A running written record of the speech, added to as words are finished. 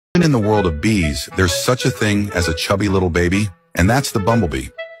In the world of bees, there's such a thing as a chubby little baby, and that's the bumblebee.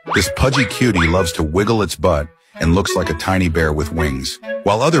 This pudgy cutie loves to wiggle its butt and looks like a tiny bear with wings.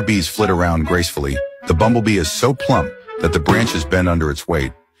 While other bees flit around gracefully, the bumblebee is so plump that the branches bend under its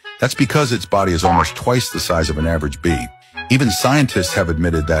weight. That's because its body is almost twice the size of an average bee. Even scientists have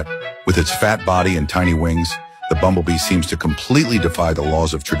admitted that, with its fat body and tiny wings, the bumblebee seems to completely defy the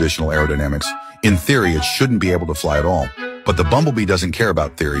laws of traditional aerodynamics. In theory, it shouldn't be able to fly at all. But the bumblebee doesn't care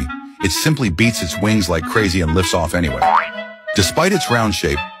about theory. It simply beats its wings like crazy and lifts off anyway. Despite its round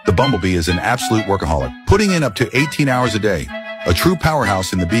shape, the bumblebee is an absolute workaholic, putting in up to 18 hours a day, a true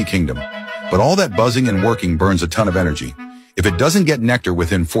powerhouse in the bee kingdom. But all that buzzing and working burns a ton of energy. If it doesn't get nectar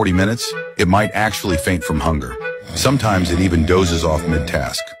within 40 minutes, it might actually faint from hunger. Sometimes it even dozes off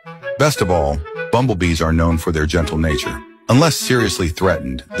mid-task. Best of all, bumblebees are known for their gentle nature. Unless seriously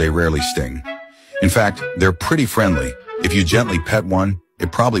threatened, they rarely sting. In fact, they're pretty friendly. If you gently pet one,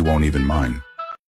 it probably won't even mind.